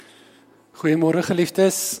Goeiemôre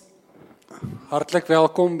geliefdes, hartlik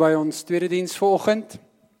welkom by ons tweede diens vanoggend.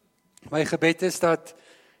 My gebed is dat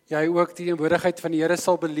jy ook die teenwoordigheid van die Here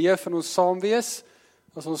sal beleef en ons saam wees,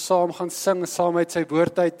 as ons saam gaan sing, saam uit sy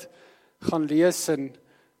woord uit gaan lees en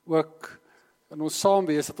ook in ons saam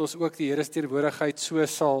wees, dat ons ook die Here se teenwoordigheid so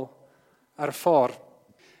sal ervaar.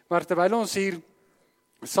 Maar terwyl ons hier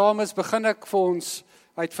saam is, begin ek vir ons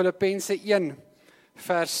uit Filippense 1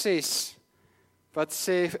 vers 6, wat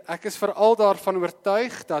sê, ek is veral daarvan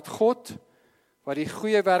oortuig dat God, wat die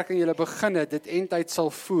goeie werk in julle begin het, dit eindtyd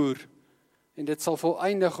sal voer, en dit sal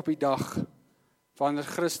voleindig op die dag,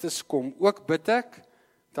 wanneer Christus kom. Ook bid ek,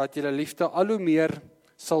 dat julle liefde al hoe meer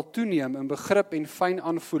sal toeneem in begrip en fyn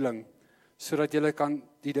aanvoeling, sodat julle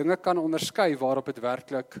die dinge kan onderskei waarop dit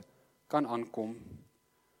werklik kan aankom.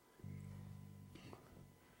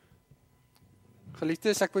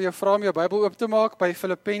 Geliefdes, ek wil jou vra om jou Bybel oop te maak by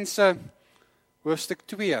Filippense hoofstuk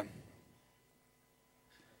 2.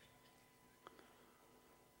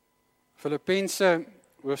 Filippense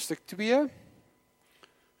hoofstuk 2.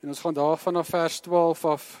 En ons gaan daar vanaf vers 12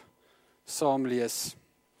 af saam lees.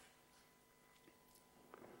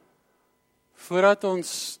 Voordat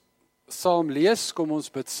ons saam lees, kom ons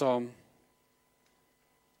bid saam.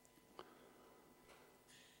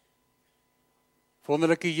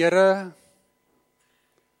 Wonderlike Here,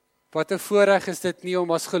 wat 'n voorreg is dit nie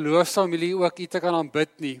om as geloofsfamilie ook U te kan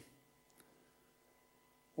aanbid nie.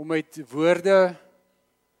 Om met woorde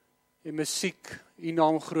en musiek U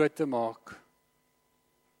naam groot te maak.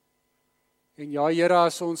 En ja, Here,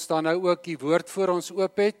 as ons dan nou ook die woord voor ons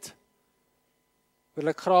oop het, wil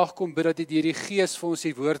ek graag kom bid dat U deur die Gees vir ons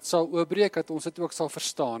die woord sal oopbreek, dat ons dit ook sal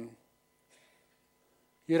verstaan.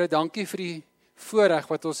 Here, dankie vir die voorreg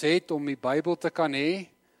wat ons het om die Bybel te kan hê,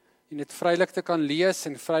 en dit vrylik te kan lees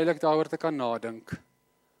en vrylik daaroor te kan nadink.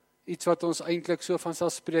 Iets wat ons eintlik so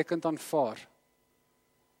vanselfsprekend aanvaar.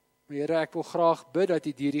 Maar Here, ek wil graag bid dat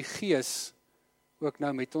U deur die Gees ook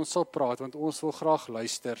nou met ons sal praat, want ons wil graag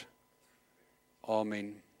luister.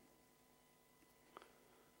 Amen.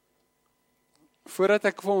 Voordat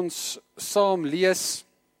ek vir ons saam lees,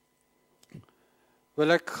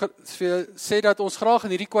 wil ek sê dat ons graag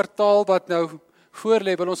in hierdie kwartaal wat nou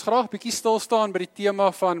voorlê, wil ons graag bietjie stil staan by die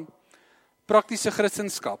tema van praktiese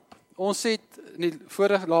Christendom. Ons het in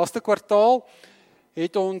die laaste kwartaal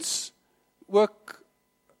het ons ook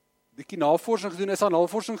bietjie navorsing gedoen, is daar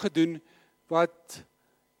navorsing gedoen wat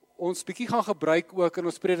ons bietjie gaan gebruik ook in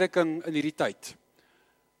ons prediking in hierdie tyd.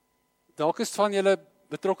 Dalk is van julle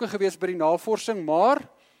betrokke gewees by die navorsing, maar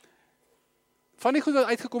van die goed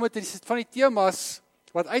wat uitgekom het, van die temas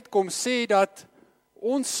wat uitkom, sê dat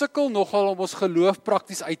ons sukkel nogal om ons geloof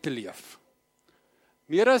prakties uit te leef.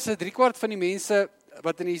 Meer as 3/4 van die mense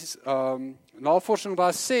wat in die navorsing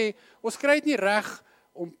was, sê, ons kry dit nie reg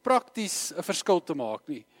om prakties 'n verskil te maak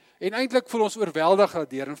nie. En eintlik voel ons oorweldig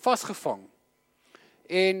daardeur en vasgevang.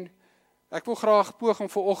 En ek wil graag poog om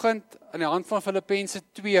vanoggend aan die hand van Filippense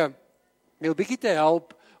 2 jou bietjie te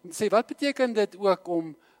help om te sê, wat beteken dit ook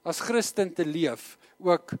om as Christen te leef,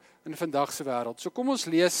 ook in vandag se wêreld. So kom ons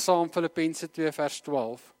lees saam Filippense 2 vers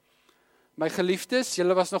 12. My geliefdes,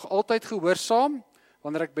 julle was nog altyd gehoorsaam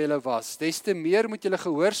wanneer ek by julle was. Des te meer moet julle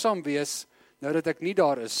gehoorsaam wees nou dat ek nie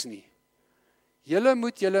daar is nie. Julle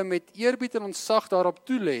moet julle met eerbied en ontzag daarop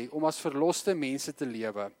toelê om as verloste mense te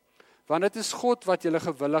lewe, want dit is God wat julle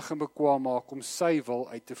gewillig en bekwaam maak om sy wil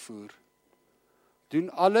uit te voer. Doen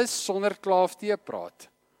alles sonder kla of teepraat.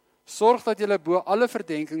 Sorg dat julle bo alle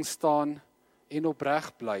verdenking staan en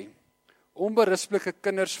opreg bly. Onberispelike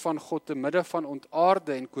kinders van God te midde van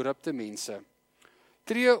ontaarde en korrupte mense.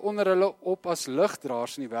 Tree onder hulle op as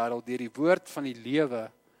ligdraers in die wêreld deur die woord van die lewe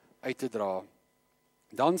uit te dra.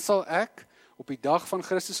 Dan sal ek op die dag van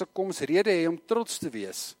Christus se koms rede hê om trots te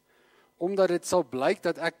wees, omdat dit sal blyk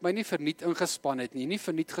dat ek my nie verniet ingespan het nie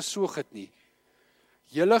verniet gesoog het nie.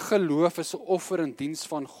 Julle geloof is 'n offer in diens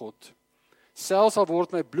van God. Selfs al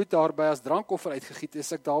word my bloed daarby as drankoffer uitgegiet,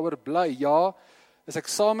 is ek daaroor bly. Ja, is ek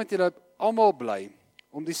saam met julle almal bly.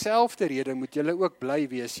 Om dieselfde rede moet julle ook bly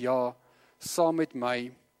wees. Ja, saam met my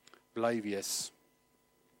bly wees.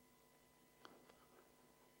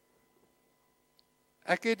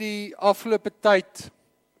 Ek het die afgelope tyd,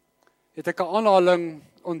 het ek 'n aanhaling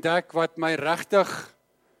ontdek wat my regtig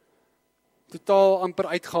totaal amper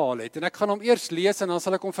uitgehaal het. En ek gaan hom eers lees en dan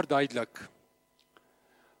sal ek hom verduidelik.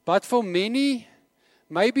 But for many,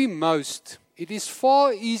 maybe most, it is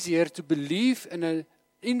far easier to believe in an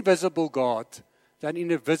invisible God than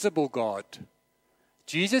in a visible God.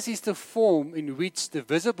 Jesus is the form in which the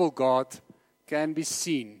visible God can be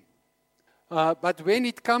seen. But when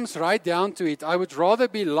it comes right down to it, I would rather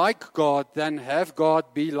be like God than have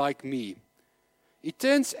God be like me. It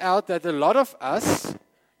turns out that a lot of us,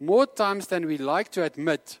 more times than we like to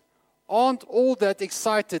admit, aren't all that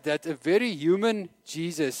excited that a very human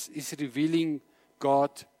Jesus is revealing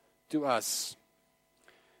God to us.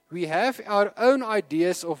 We have our own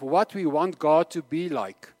ideas of what we want God to be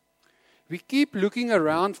like. We keep looking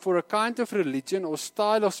around for a kind of religion or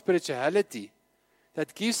style of spirituality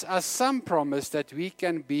that gives us some promise that we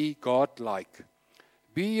can be God-like,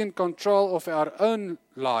 be in control of our own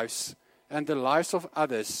lives and the lives of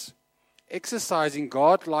others, exercising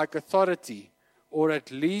God-like authority, or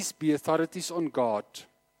at least be authorities on God.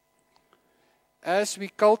 As we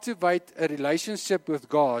cultivate a relationship with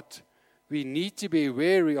God, we need to be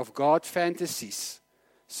wary of God fantasies,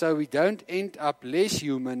 so we don't end up less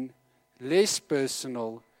human, less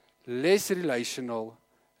personal, less relational,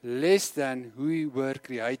 less than who we were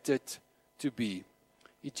created to be.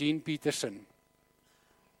 Eugene Peterson.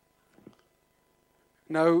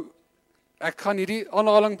 Nou, ek gaan hierdie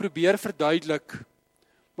aanhaling probeer verduidelik,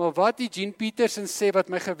 maar wat Eugene Peterson sê wat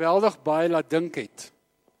my geweldig baie laat dink het,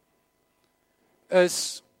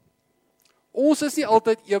 is, ons is nie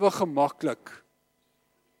altyd ewig gemaklik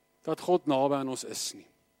dat God naby aan ons is nie.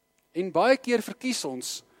 En baie keer verkies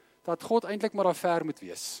ons dat God eintlik maar daar ver moet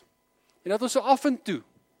wees. En dat ons so af en toe,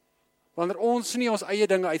 wanneer ons nie ons eie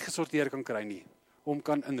dinge uitgesorteer kan kry nie, hom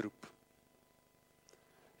kan inroep.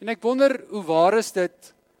 En ek wonder, hoe waar is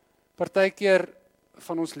dit partykeer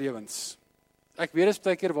van ons lewens? Ek weet dit is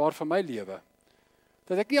partykeer waar van my lewe,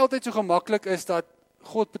 dat ek nie altyd so gemaklik is dat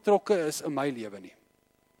God betrokke is in my lewe nie.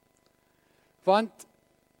 Want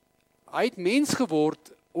hy het mens geword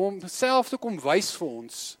om self te kom wys vir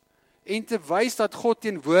ons en te wys dat God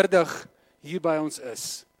teenwoordig hier by ons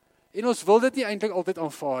is. En ons wil dit nie eintlik altyd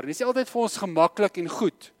aanvaar nie. Dit is nie altyd vir ons gemaklik en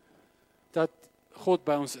goed dat God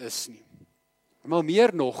by ons is nie. Maar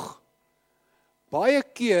meer nog, baie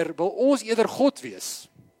keer wil ons eerder God wees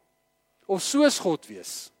of soos God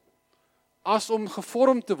wees as om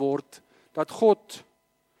gevorm te word dat God,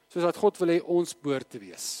 soos dat God wil hê ons behoort te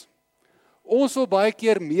wees. Ons wil baie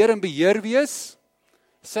keer meer in beheer wees,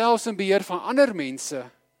 selfs in beheer van ander mense,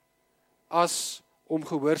 as om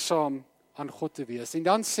gehoorsaam aan God te wees. En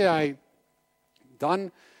dan sê hy, dan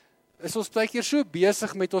is ons baie keer so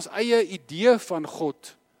besig met ons eie idee van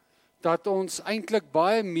God, dat ons eintlik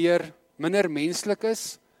baie minder menslik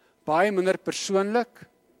is, baie minder persoonlik,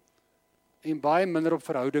 en baie minder op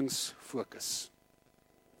verhoudings fokus.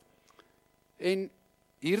 En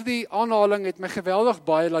hierdie aanhaling het my geweldig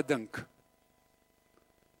baie laat dink,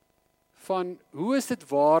 van hoe is dit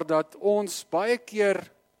waar dat ons baie keer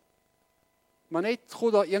maar net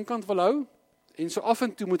God daar een kant wil hou, en so af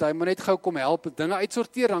en toe moet hy maar net gou kom help, dinge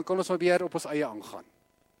uitsorteer, dan kan ons maar weer op ons eie aangaan.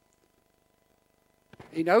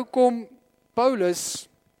 En nou kom Paulus,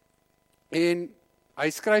 en hy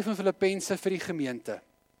skryf in Filippense vir die gemeente.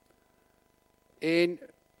 En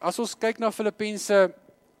as ons kyk na Filippense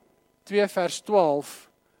 2 vers 12,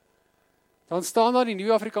 dan staan daar die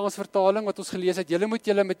Nuwe Afrikaanse vertaling wat ons gelees het, julle moet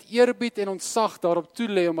julle met eerbied en ontzag daarop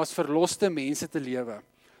toelê om as verloste mense te lewe.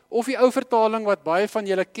 Of die ou vertaling wat baie van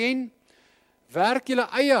julle ken, werk julle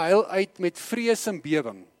eie heil uit met vrees en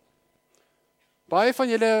bewing. Baie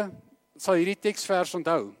van julle sal hierdie teksvers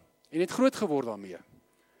onthou, en het groot geword daarmee.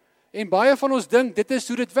 En baie van ons dink, dit is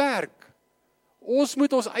hoe dit werk. Ons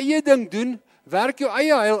moet ons eie ding doen, werk jou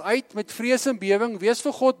eie heil uit met vrees en bewing, wees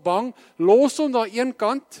vir God bang, los hom daar een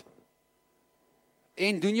kant,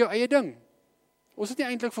 en doen jou eie ding. Ons het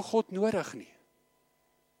nie eintlik vir God nodig nie.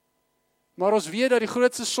 Maar ons weet dat die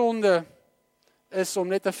grootste sonde is om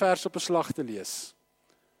net 'n vers op 'n slag te lees.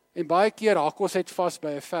 En baie keer haak ons net vas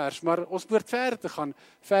by 'n vers, maar ons moet verder te gaan,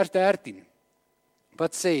 vers 13,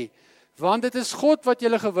 wat sê, want dit is God wat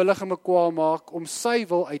julle gewillig en bekwaam maak om sy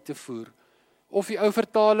wil uit te voer. Of die ou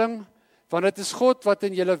vertaling, want dit is God wat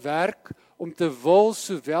in julle werk om te wil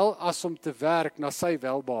sowel as om te werk na sy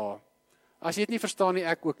welbehae. As jy dit nie verstaan nie,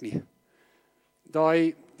 ek ook nie.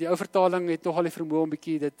 Die ou vertaling het nogal die vermoë om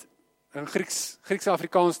bietjie dit in Griekse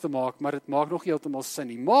Afrikaans te maak, maar dit maak nog nie heeltemal sin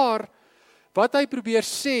nie. Maar wat hy probeer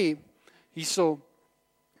sê hierso,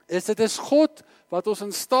 is dit is God wat ons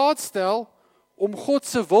in staat stel om God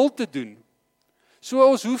se wil te doen. So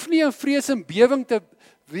ons hoef nie in vrees en bewing te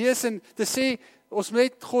wees en te sê, ons moet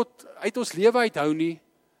net God uit ons lewe uithou nie.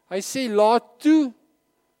 Hy sê, laat toe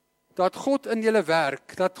dat God in julle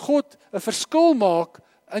werk, dat God 'n verskil maak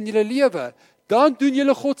in julle lewe, dan doen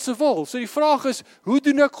julle God se wil. So die vraag is, hoe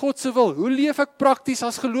doen ek God se wil? Hoe leef ek prakties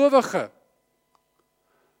as gelowige?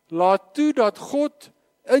 Laat toe dat God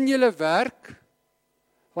in julle werk,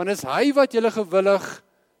 want is hy wat julle gewillig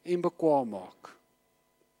en bekwaam maak.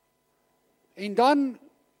 En dan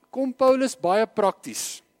kom Paulus baie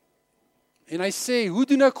prakties. En hy sê, hoe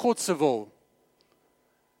doen ek God se wil?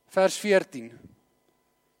 Vers 14.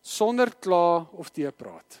 Sonder kla of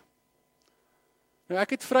teepraat. Nou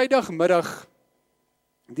ek het Vrydagmiddag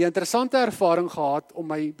die interessante ervaring gehad om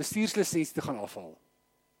my bestuurslisensie te gaan afhaal.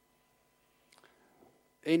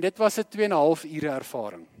 En dit was 'n 2,5 ure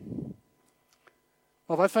ervaring.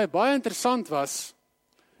 Maar wat vir my baie interessant was,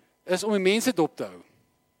 is om die mense dop te hou.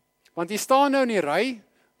 Want jy staan nou in die ry,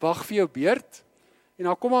 wag vir jou beurt, en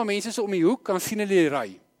dan kom maar mense so om die hoek, dan sien hulle die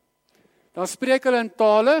ry. Dan spreek hulle in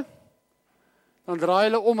tale, dan draai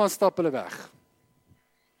hulle om en stap hulle weg.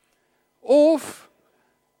 Of,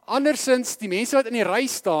 andersins, die mense wat in die ry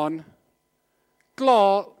staan,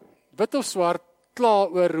 kla, wit of swart, kla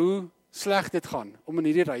oor hoe sleg dit gaan, om in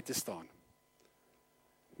hierdie ry te staan.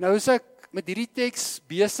 Nou is ek met hierdie teks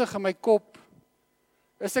besig in my kop,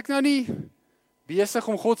 is ek nou nie besig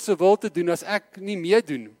om God se wil te doen, as ek nie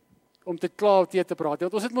meedoen, om te kla of te praat,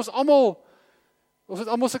 want ons het mos almal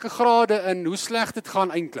sulke grade in, hoe sleg dit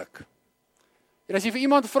gaan eintlik. En as jy vir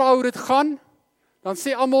iemand vra hoe dit gaan, dan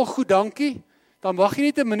sê almal goed, dankie, dan wag jy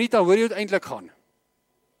net 'n minuut, dan hoor jy hoe dit eintlik gaan.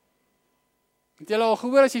 Het jy al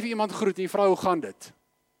gehoor as jy vir iemand groet en jy vra hoe gaan dit?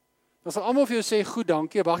 Dan sal almal vir jou sê goed,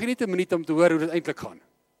 dankie, wag jy net 'n minuut om te hoor hoe dit eintlik gaan.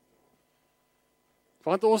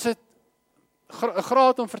 Want ons het 'n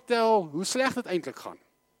graad om vertel hoe sleg dit eintlik gaan.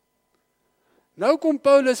 Nou kom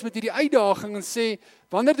Paulus met hierdie uitdaging en sê,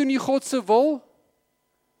 wanneer doen jy God se wil?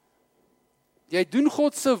 Jy doen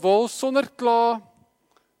God se wil sonder kla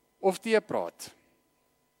of teepraat.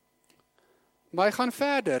 Maar hy gaan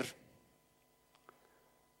verder.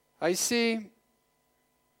 Hy sê,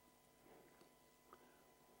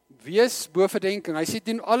 wees bo verdenking. Hy sê,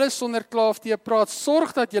 doen alles sonder kla of teepraat.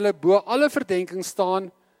 Sorg dat jy bo alle verdenking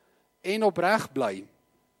staan en opreg bly.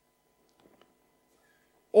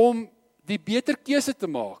 Om die beter keuse te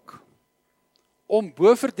maak. Om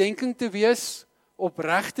bo verdenking te wees,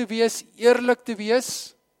 opreg te wees, eerlik te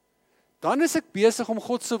wees, dan is ek besig om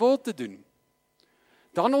God se wil te doen.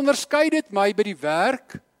 Dan onderskei dit my by die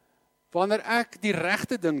werk, wanneer ek die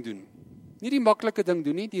regte ding doen. Nie die maklike ding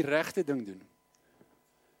doen nie, die regte ding doen.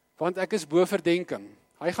 Want ek is bo verdenking.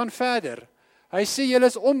 Hy gaan verder. Hy sê, julle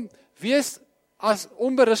is wees as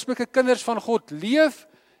onberispelike kinders van God, leef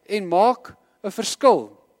en maak 'n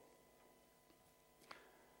verskil.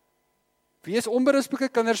 Wees onberispelike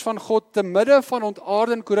kinders van God te midde van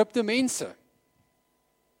ontaarde en korrupte mense.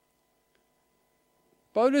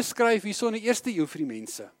 Paulus skryf hierso in die eerste eeu vir die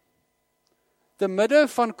mense. Te midde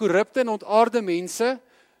van korrupte en ontaarde mense,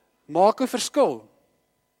 maak 'n verskil.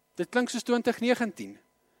 Dit klink soos 2019.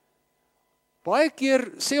 Baie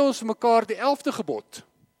keer sê ons vir mekaar die 11de gebod.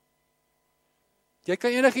 Jy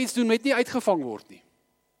kan enigiets doen met nie uitgevang word nie.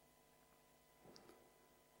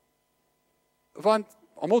 Want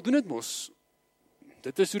almal doen dit mos.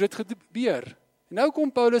 Dit is hoe dit gebeur. En nou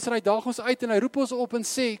kom Paulus en hy daag ons uit en hy roep ons op en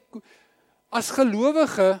sê, as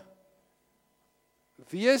gelowige,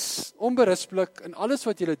 wees onberispelik in alles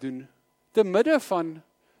wat julle doen, te midde van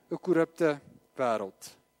 'n korrupte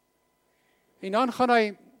wêreld. En dan gaan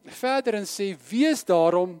hy verder en sê, wees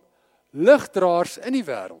daarom ligdraers in die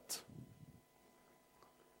wêreld.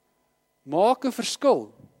 Maak 'n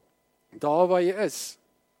verskil, daar waar jy is.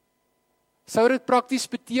 Sou dit prakties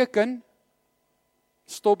beteken,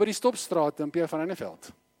 stop by die stopstraat in P.Vr. van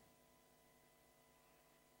Rensburg.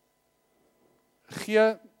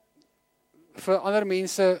 Gee vir ander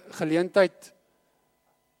mense geleentheid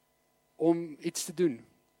om iets te doen.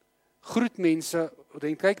 Groet mense,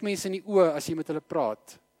 en kyk mense in die oë as jy met hulle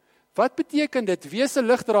praat. Wat beteken dit? Wees 'n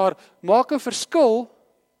ligdraer, maak 'n verskil,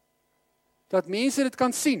 dat mense dit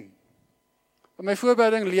kan sien. In my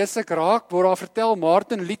voorbereiding lees ek raak, waar daar vertel,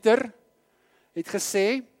 Martin Luther het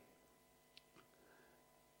gesê,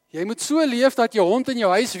 jy moet so leef dat jou hond in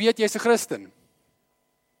jou huis weet jy's 'n Christen.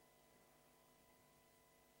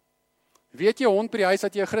 Weet jou hond by die huis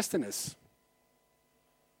dat jy 'n Christen is?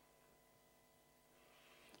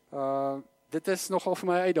 Dit is nogal vir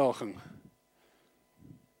my 'n uitdaging.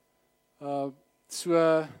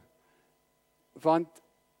 Want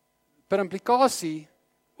per implikasie,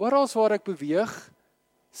 oral waar ek beweeg,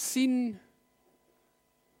 sien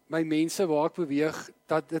my mense waar ek beweeg,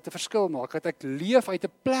 dat dit 'n verskil maak, dat ek leef uit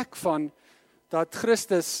 'n plek van, dat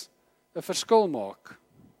Christus 'n verskil maak.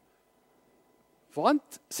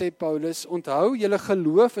 Want, sê Paulus, onthou, julle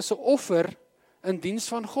geloof is 'n offer in diens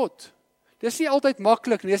van God. Dis nie altyd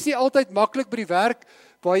maklik nie, dis nie altyd maklik by die werk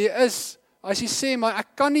waar jy is, as jy sê, maar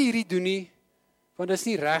ek kan nie hierdie doen nie, want dit is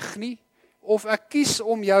nie reg nie, of ek kies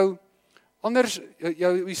om jou anders,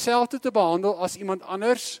 jou dieselfde te behandel as iemand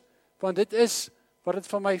anders, want dit is wat dit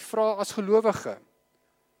van my vra as gelowige.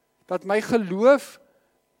 Dat my geloof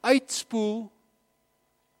uitspoel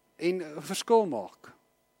en 'n verskil maak.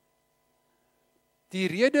 Die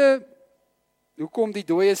rede hoekom die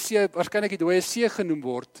dooie see, waarskynlik die dooie see genoem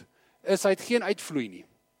word, is hy het geen uitvloei nie.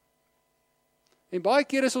 En baie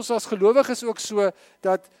keer is ons as gelowiges ook so,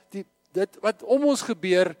 dat dit wat om ons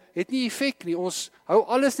gebeur, het nie effek nie, ons hou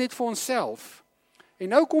alles net vir onsself. En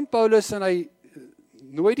nou kom Paulus en hy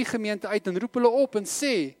nooi die gemeente uit en roep hulle op en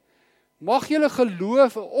sê, mag julle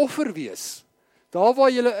geloof 'n offer wees, daar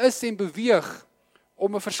waar julle is en beweeg,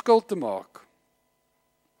 om 'n verskil te maak.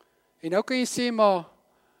 En nou kan jy sê, maar,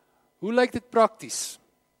 hoe lyk dit prakties?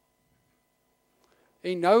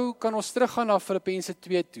 En nou kan ons teruggaan na Filippense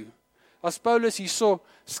 2 toe. As Paulus hierso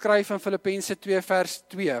skryf in Filippense 2 vers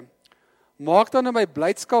 2, maak dan in my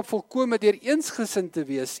blydskap volkome deur eensgesind te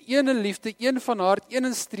wees, een in liefde, een van hart, een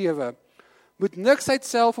in strewe, moet niks uit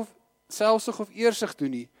selfsug of eersug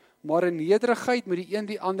doen nie, maar in nederigheid moet die een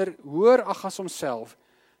die ander hoër ag as homself.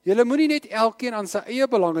 Julle moenie net elkeen aan sy eie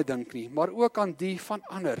belange dink nie, maar ook aan die van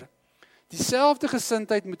ander. Dieselfde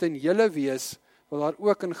gesindheid moet in julle wees, wat daar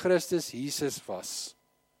ook in Christus Jesus was.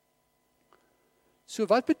 So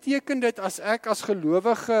wat beteken dit as ek as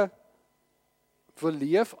gelowige wil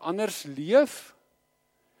leef, anders leef?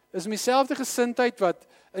 Is om dieselfde gesindheid wat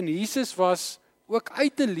in Jesus was, ook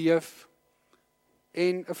uit te leef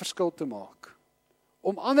en 'n verskil te maak.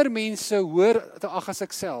 Om ander mense hoër te ag as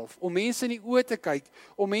ek self, om mense in die oë te kyk,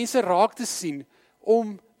 om mense raak te sien,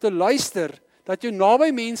 om te luister, dat jou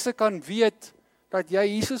naby mense kan weet, dat jy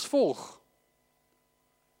Jesus volg.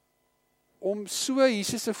 Om so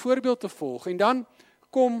Jesus se voorbeeld te volg. En dan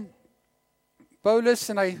kom Paulus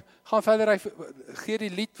en hy gaan verder, hy gee die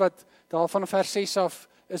lied wat daar van vers 6 af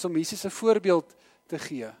is, om Jesus se voorbeeld te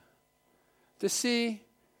gee. Te sê,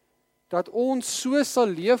 dat ons so sal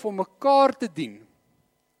leef om mekaar te dien.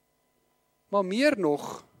 Maar meer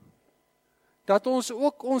nog, dat ons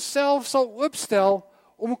ook onsself sal oopstel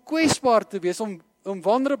om kwesbaar te wees, om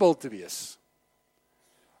vulnerable te wees.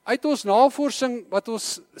 Uit ons navorsing wat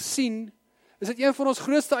ons sien, is dit een van ons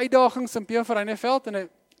grootste uitdagings in PvR Geloofsfamilie, en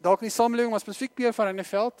dalk in die samelewing, maar spesifiek PvR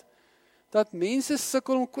Geloofsfamilie, dat mense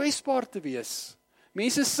sukkel om kwesbaar te wees.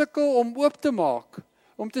 Mense sukkel om oop te maak,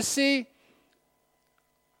 om te sê,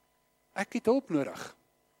 ek het hulp nodig.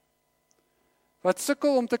 Wat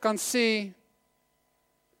sukkel om te kan sê,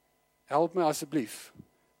 help my asseblief.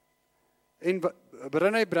 En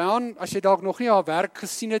Brené Brown, as jy dalk nog nie haar werk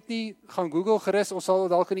gesien het nie, gaan Google gerus, ons sal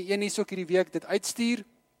dalk in die een ook hierdie week dit uitstuur.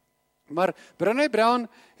 Maar Brené Brown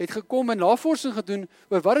het gekom en navorsing gedoen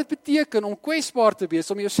oor wat dit beteken om kwesbaar te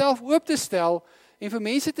wees, om jouself oop te stel en vir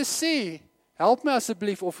mense te sê, help my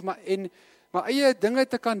asseblief, of my eie dinge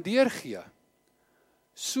te kan deurgee,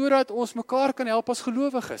 sodat ons mekaar kan help as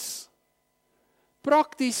gelowiges.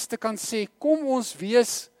 Prakties te kan sê, kom ons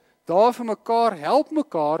wees daar vir mekaar, help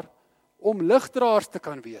mekaar om ligdraers te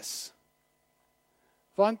kan wees.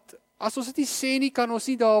 Want as ons dit nie sê nie, kan ons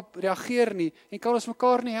nie daarop reageer nie, en kan ons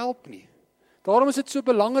mekaar nie help nie. Daarom is dit so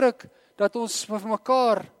belangrik, dat ons vir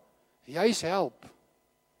mekaar juis help.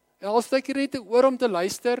 En al is dit keer net 'n oor om te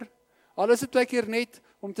luister, al is dit keer net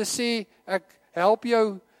om te sê, ek help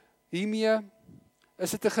jou hiermee,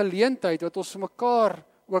 is dit 'n geleentheid, wat ons vir mekaar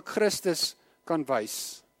ook Christus kan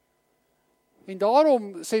wys. En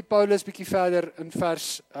daarom sê Paulus bietjie verder in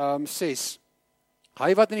vers 6,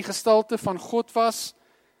 hy wat in die gestalte van God was,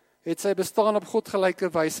 het sy bestaan op God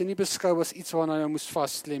gelyke wyse nie beskou as iets waarna hy moes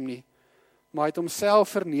vasklem nie, maar hy het homself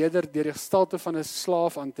verneder deur die gestalte van 'n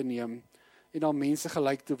slaaf aan te neem en aan mense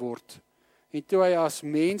gelyk te word. En toe hy as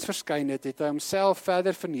mens verskyn het, het hy homself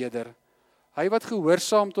verder verneder. Hy was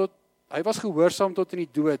gehoorsaam tot in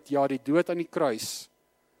die dood, ja, die dood aan die kruis.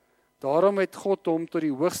 Daarom het God hom tot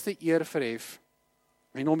die hoogste eer verhef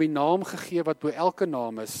en hom die naam gegee wat bo elke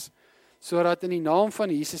naam is, sodat in die naam van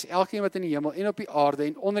Jesus elkeen wat in die hemel en op die aarde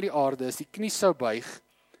en onder die aarde is, die knie sou buig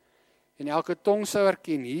en elke tong sou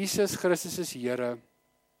erken, Jesus Christus is Here,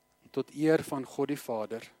 tot eer van God die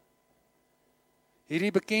Vader.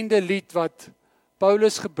 Hierdie bekende lied wat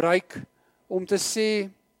Paulus gebruik om te sê,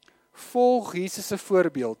 volg Jesus se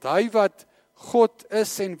voorbeeld, hy wat God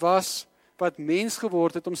is en was, wat mens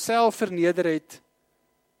geword het, homself verneder het,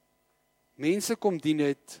 mense kom dien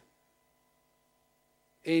het,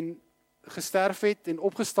 en gesterf het en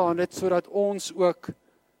opgestaan het, sodat ons ook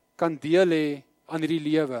kan deel hê aan hierdie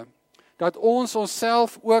lewe. Dat ons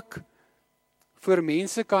onsself ook vir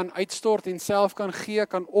mense kan uitstort en self kan gee,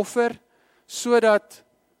 kan offer, sodat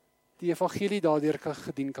die evangelie daardeur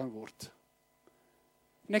gedien kan word.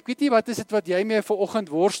 En ek weet nie wat is dit wat jy mee vanoggend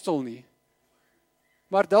worstel nie,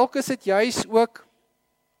 maar dalk is dit juis ook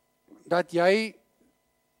dat jy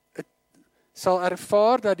sal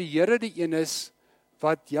ervaar dat die Here die een is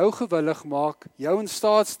wat jou gewillig maak, jou in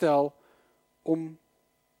staat stel om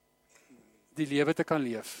die lewe te kan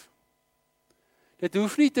leef. Dit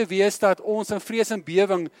hoef nie te wees dat ons in vrees en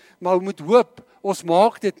bewing, maar moet hoop, ons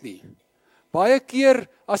maak dit nie. Baie keer,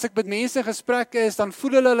 as ek met mense in gesprekke is, dan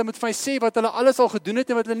voel hulle moet vir my sê wat hulle alles al gedoen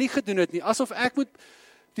het en wat hulle nie gedoen het nie. Asof ek moet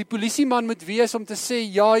die polisieman moet wees om te sê,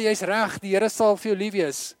 ja, jy's reg, die Here sal vir jou lief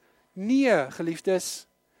wees. Nee, geliefdes.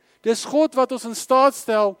 Dis God wat ons in staat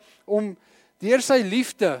stel om deur sy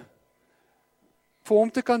liefde vir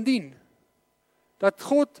hom te kan dien. Dat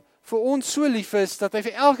God vir ons so lief is, dat hy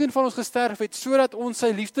vir elkeen van ons gesterf het, sodat ons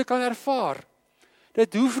sy liefde kan ervaar.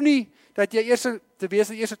 Dit hoef nie dat jy eers te wees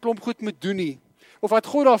dat jy eers 'n klomp goed moet doen nie, of dat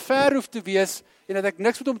God daar ver hoef te wees, en dat ek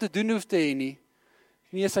niks met hom te doen hoef te hê nie.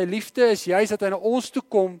 Nee, sy liefde is juist dat hy na ons toe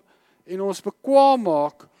kom, en ons bekwaam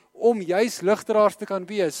maak, om juist ligdraers te kan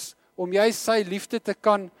wees, om juist sy liefde te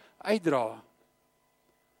kan uitdra.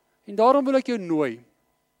 En daarom wil ek jou nooi,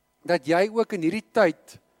 dat jy ook in hierdie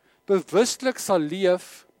tyd, bewustelik sal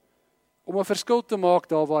leef, om 'n verskil te maak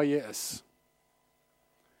daar waar jy is.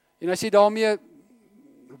 En as jy daarmee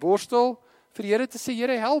worstel, vir die Here te sê,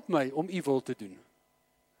 Here, help my om u wil te doen.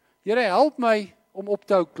 Here, help my om op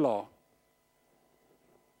te hou kla.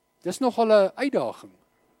 Dis nogal 'n uitdaging.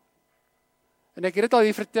 En ek het dit al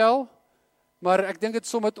hier vertel, maar ek dink dit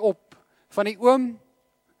som dit op, van die oom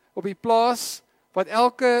op die plaas, wat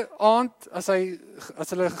elke aand, as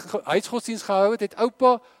hulle huisgodsdienst gehou het, het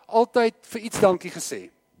oupa altyd vir iets dankie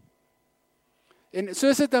gesê. En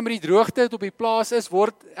soos dit dan met die droogte op die plaas is,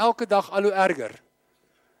 word elke dag al hoe erger.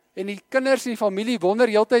 En die kinders en die familie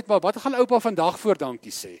wonder heeltyd, maar wat gaan oupa vandag voor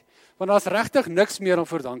dankie sê? Want daar's regtig niks meer om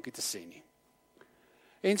voor dankie te sê nie.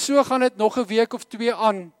 En so gaan dit nog 'n week of 2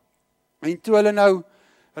 aan, en toe hulle nou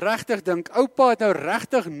regtig dink, oupa het nou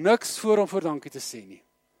regtig niks voor om voor dankie te sê nie.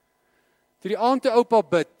 Toe die aand toe oupa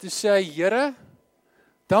bid, toe sê hy, Here,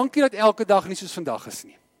 dankie dat elke dag nie soos vandag is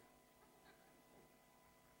nie.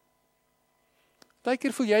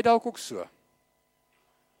 Partykeer voel jy dalk ook so.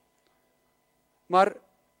 Maar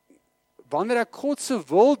wanneer ek God se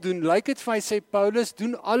wil doen, lyk dit vir my, sê Paulus,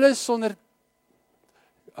 doen alles sonder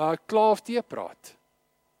kla of teepraat.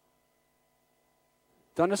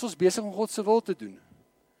 Dan is ons besig om God se wil te doen.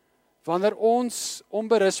 Wanneer ons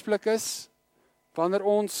onberispelik is, wanneer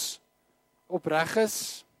ons opreg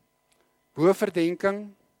is, bo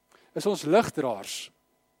verdenking, is ons ligdraers.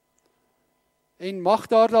 En mag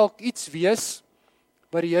daar dalk iets wees,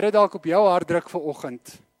 wat die Here dalk op jou hart druk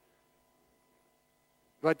vanoggend,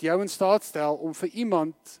 wat jou in staat stel om vir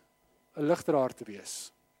iemand 'n ligdraer te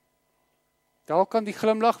wees. Dalk kan die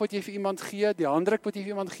glimlag wat jy vir iemand gee, die handdruk wat jy vir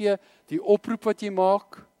iemand gee, die oproep wat jy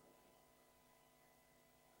maak,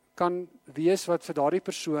 kan wees wat vir daardie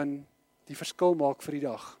persoon die verskil maak vir die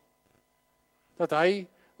dag. Dat hy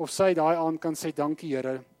of sy daai aand kan sê, dankie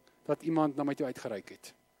Here, dat iemand na my toe uitgereik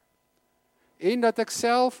het. En dat ek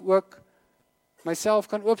self ook myself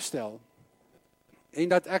kan oopstel. En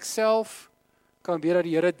dat ek self kan weet dat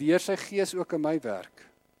die Here deur sy gees ook in my werk.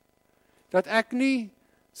 Dat ek nie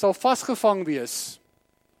sal vasgevang wees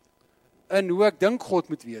in hoe ek dink God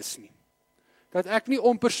moet wees nie. Dat ek nie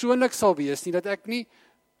onpersoonlik sal wees nie, dat ek nie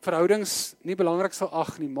verhoudings nie belangrik sal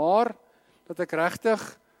ag nie, maar dat ek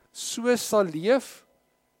regtig so sal leef,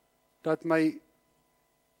 dat my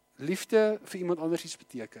liefde vir iemand anders iets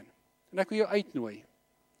beteken. En ek wil jou uitnooi,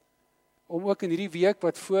 om ook in hierdie week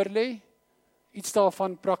wat voorlê, iets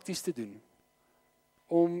daarvan prakties te doen.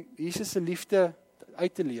 Om Jesus se liefde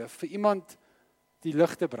uit te leef, vir iemand die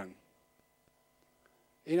lig te bring.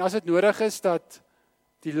 En as dit nodig is dat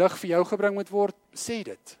die lig vir jou gebring moet word, sê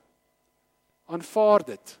dit. Aanvaar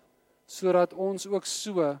dit, sodat ons ook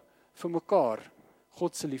so vir mekaar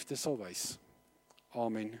God se liefde sal wys.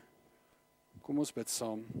 Amen. Kom ons bid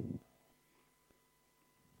saam.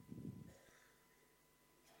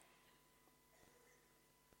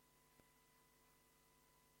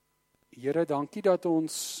 Here, dankie dat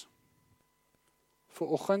ons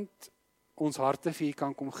vanoggend ons harte vir U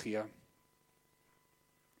kan kom gee.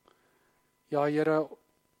 Ja, Here,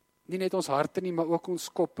 nie net ons harte nie, maar ook ons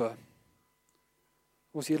koppe,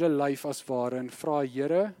 ons hele lyf as ware, en vra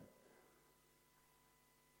Here,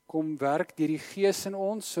 kom werk deur die Gees in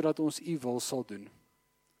ons, sodat ons U wil sal doen.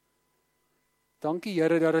 Dankie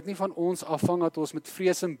Here, dat dit nie van ons afhang, dat ons met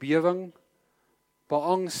vrees en bewing,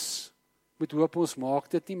 beangs, met hoop ons maak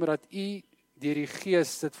dit nie, maar dat U deur die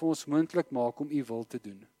Gees dit vir ons moontlik maak om U wil te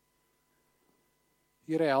doen.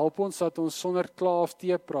 Here, help ons dat ons sonder kla of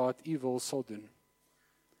teepraat U wil sal doen.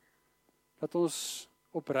 Dat ons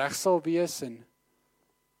opreg sal wees en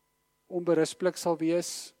onberispelik sal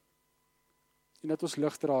wees en dat ons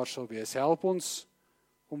ligdraer sal wees. Help ons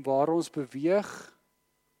om waar ons beweeg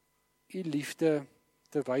u liefde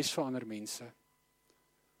te wys vir ander mense.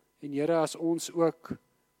 En Here, as ons ook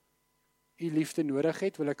u liefde nodig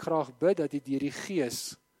het, wil ek graag bid dat u deur die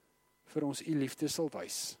Gees vir ons u liefde sal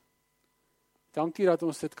wys. Dankie dat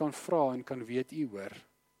ons dit kan vra en kan weet u hoor.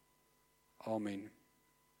 Amen.